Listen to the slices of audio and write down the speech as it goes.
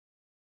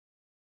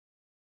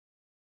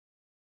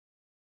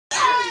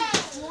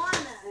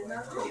Hey!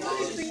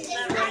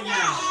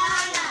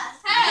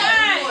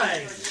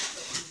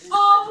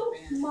 Oh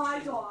my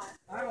God.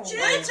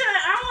 Ginger,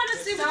 I want to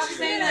see what you're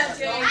saying at,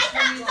 Jay. I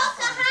got stuff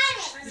behind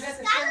it.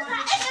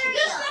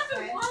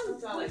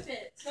 With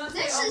it.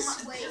 This is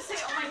sweet. Just say,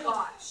 oh my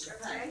gosh.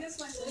 Okay.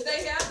 Do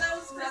they have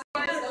those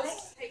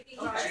taking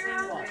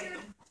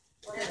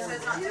it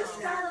says not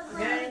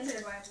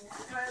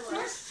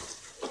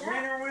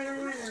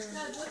Winner.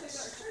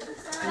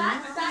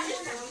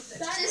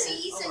 That is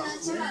easy.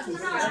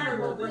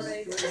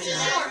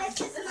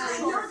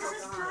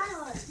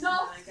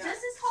 No, this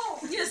is home.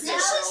 Yes,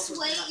 Let's just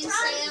wait and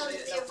stay out of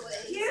their way.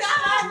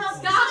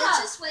 Let's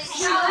just wait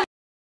and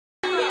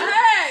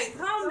Hey,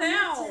 calm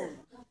down.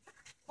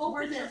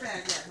 Where's your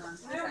bag at, hon?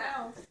 I don't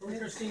know.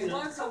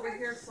 One's over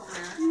here somewhere.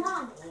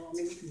 Mom.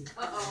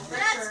 Uh-oh.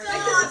 Let's go.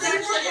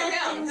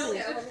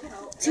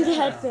 See the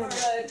headband.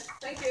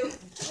 Thank you.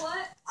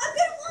 What? I've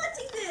been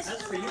wanting this.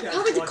 That's for you guys.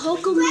 How about the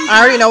cocoa? I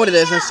already know what it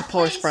is. It's the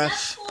Polar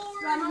Express.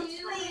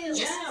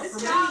 Yeah, for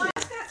me.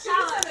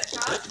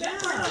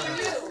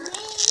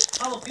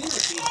 Jalapeno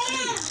cheese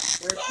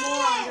too. There's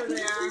more under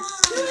there.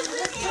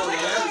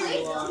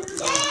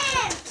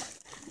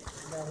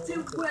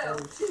 Will.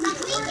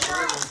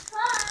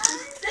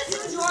 This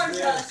is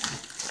Georgia's.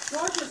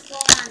 Georgia's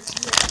Florence.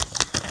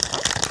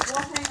 We'll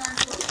hang on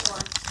to it for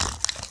us.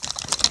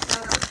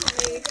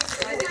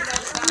 I didn't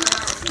know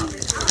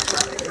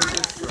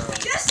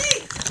Jesse!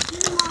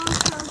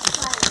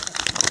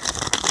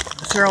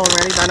 Cheryl and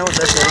ready? I know what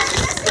this is.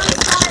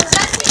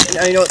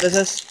 You know what this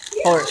is?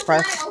 Polar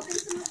Express.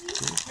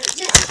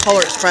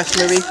 Polar Express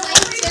movie.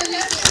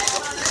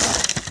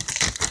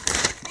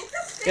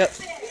 Yep.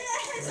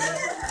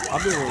 I'll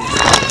be really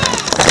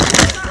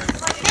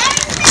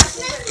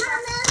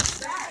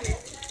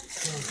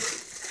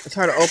It's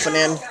hard to open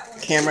and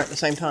camera at the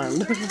same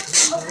time.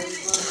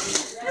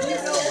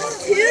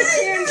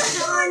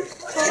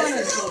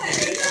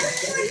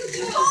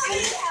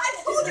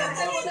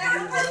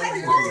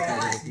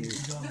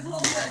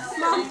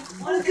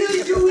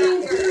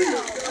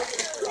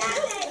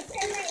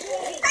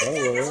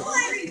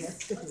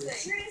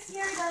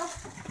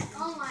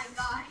 Oh my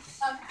gosh.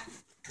 Okay.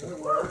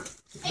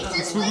 Hey,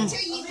 just wait till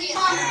you get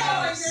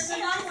And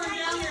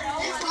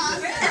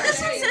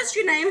this one says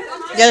your name.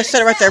 Yeah, just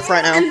set it right there for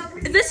right now.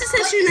 And this is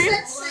your name.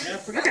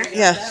 Okay.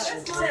 Yes.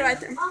 Set it right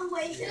there. I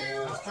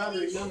was trying to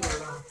remember.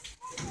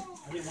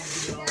 I didn't want to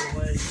get it all the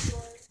way.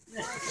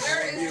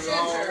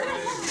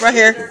 Right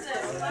here.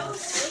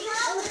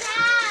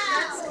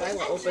 I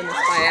will open this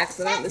by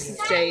accident. This is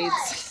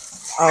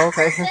Jade's. Oh,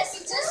 okay.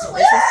 Jesse, just wait.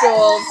 This is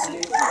Joel's.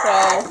 So,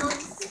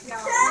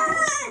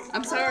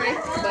 I'm sorry,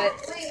 but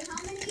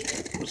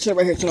Sit it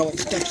right here so no one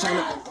steps on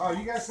it. Oh,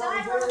 you got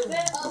something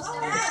there?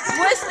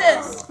 What's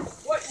this?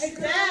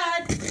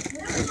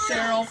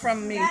 Cheryl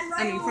from me.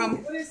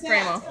 From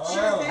Grandma.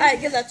 Alright,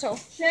 give that to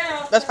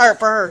her. That's hard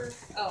for her.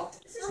 Oh.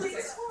 You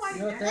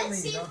know what that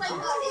means, don't you?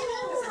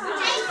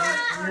 Jacob!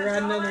 When you're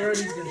riding down the road,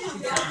 he's going to shoot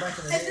you back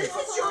in the head.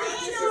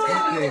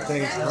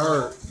 Anything's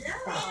hurt.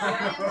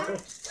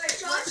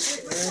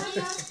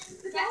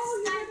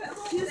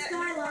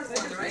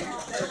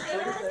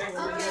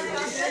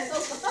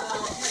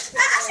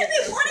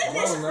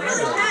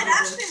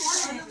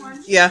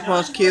 Yeah, one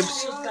of those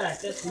cubes.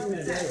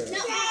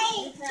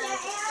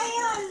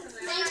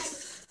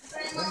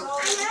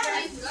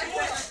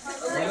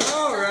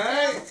 All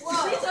right.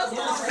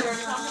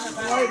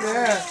 Like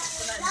that.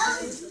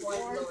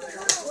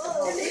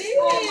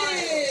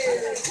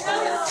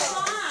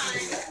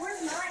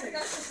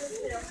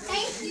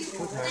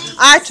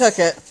 I took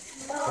it.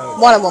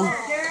 One of them.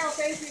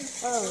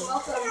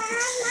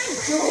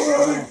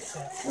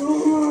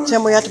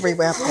 Tim, we have to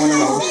rewrap one of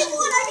those.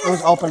 It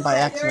was opened by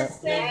accident.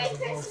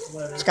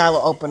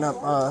 Skylar opened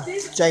up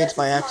Jade's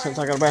by accident,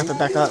 so I gotta wrap it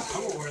back up. I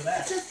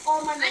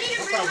need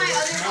to bring my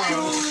other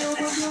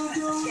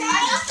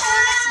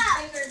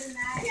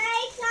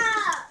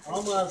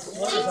Almost,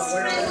 what is it,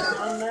 we're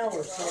on now,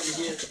 we're starting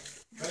to get.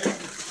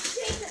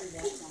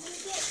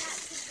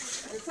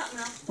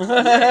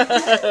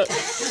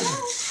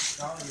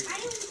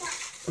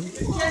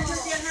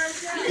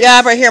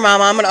 Yeah, right here,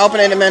 Mama. I'm gonna open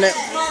it in a minute.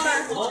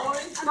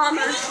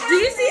 Mama, do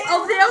you see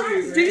over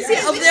there? Do you see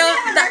over there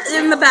that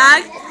in the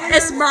bag?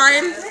 It's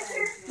mine,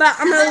 but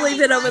I'm gonna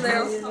leave it over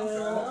there.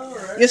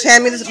 Just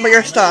hand me this,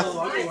 your stuff.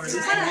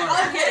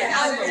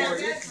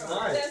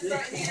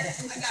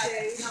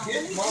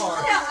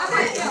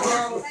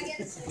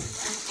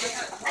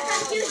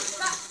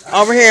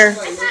 Over here.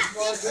 Baby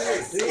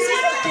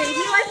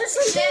life is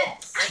so big.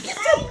 I get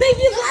the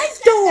baby life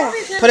door.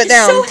 Put it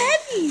down. It's so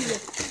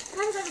heavy.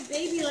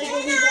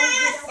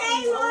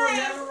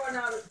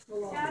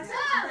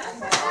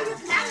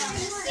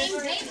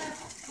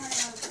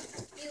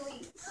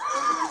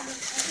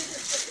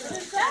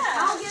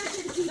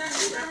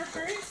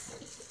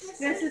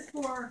 This is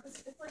for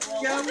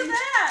Look at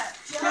that.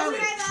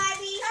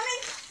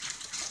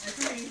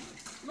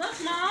 Look,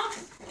 Mom.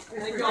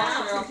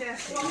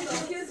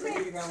 Excuse me.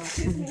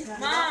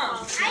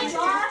 Mom. Hi,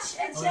 Josh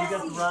and Oh, you got the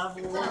Jesse.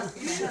 rival one?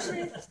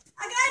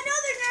 I got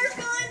another Nerf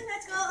gun.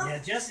 That's Yeah,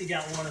 Jesse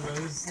got one of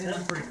those.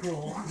 That's pretty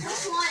cool.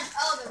 Which one?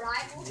 Oh, the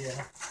rival?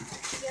 Yeah.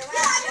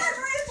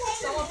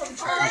 Someone from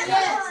Charlie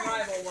got a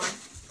rival one.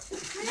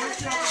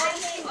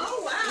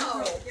 Oh,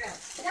 wow.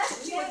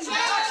 That's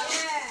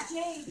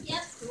Jade.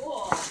 Yep.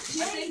 Cool. I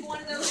think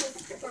one of those is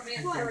from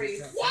Aunt Terry's.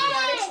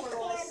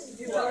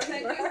 You will,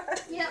 thank you.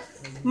 Yep.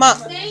 Mom,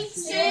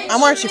 Thanks. I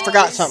wonder if she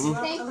forgot something.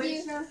 Thank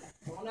you.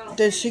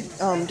 Did she give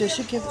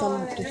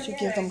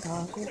them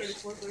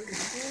goggles?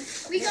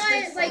 We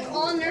got like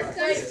all Nerf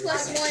guns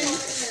plus one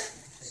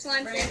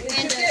slime stick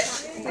and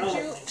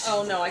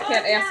Oh no, I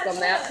can't ask them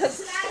that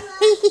because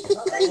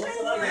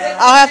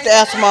I'll have to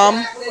ask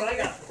Mom.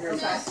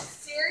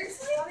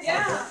 Seriously?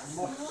 Yeah.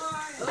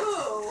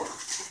 Ooh.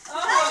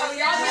 Oh,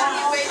 y'all make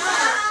me wait.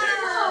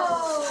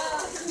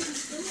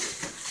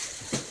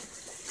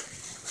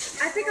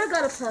 I think I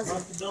got a puzzle.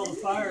 To build a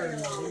fire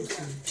and do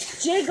some.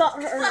 Jay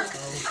got her.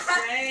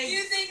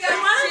 You think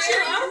I'm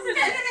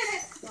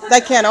serious?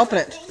 They can't open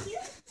it.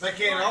 They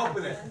can't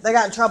open it. They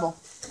got in trouble.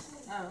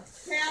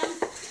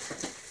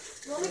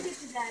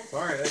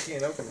 Sorry, they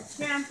can't open it.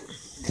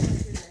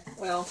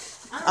 well,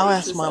 I'll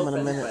ask Mom in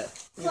a minute.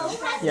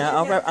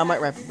 Yeah, I might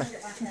wrap it back.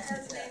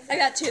 I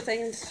got two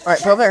things. All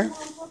right, put over there.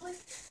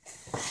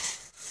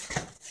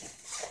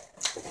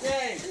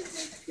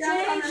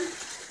 Yeah, I'm coming.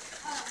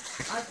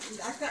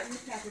 I've got your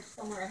package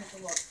somewhere. I have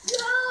to look.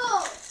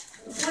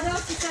 What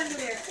else is under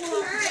there?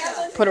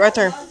 Put it right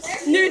there.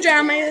 New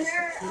jammies.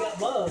 You got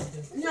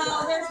mugged.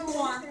 No, there's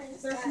more.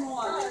 There's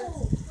more.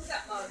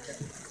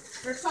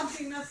 There's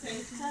something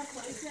missing.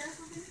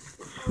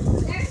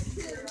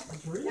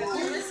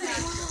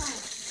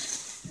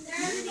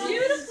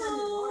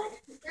 Beautiful.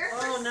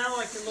 Oh, now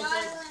I can look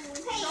like.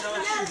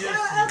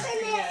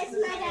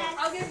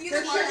 I'll give you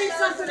There the should be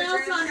something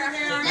else under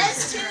there.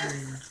 There's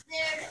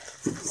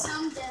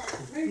some dead.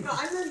 Let me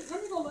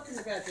go look in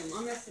the bedroom.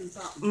 I'm missing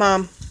something.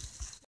 Mom,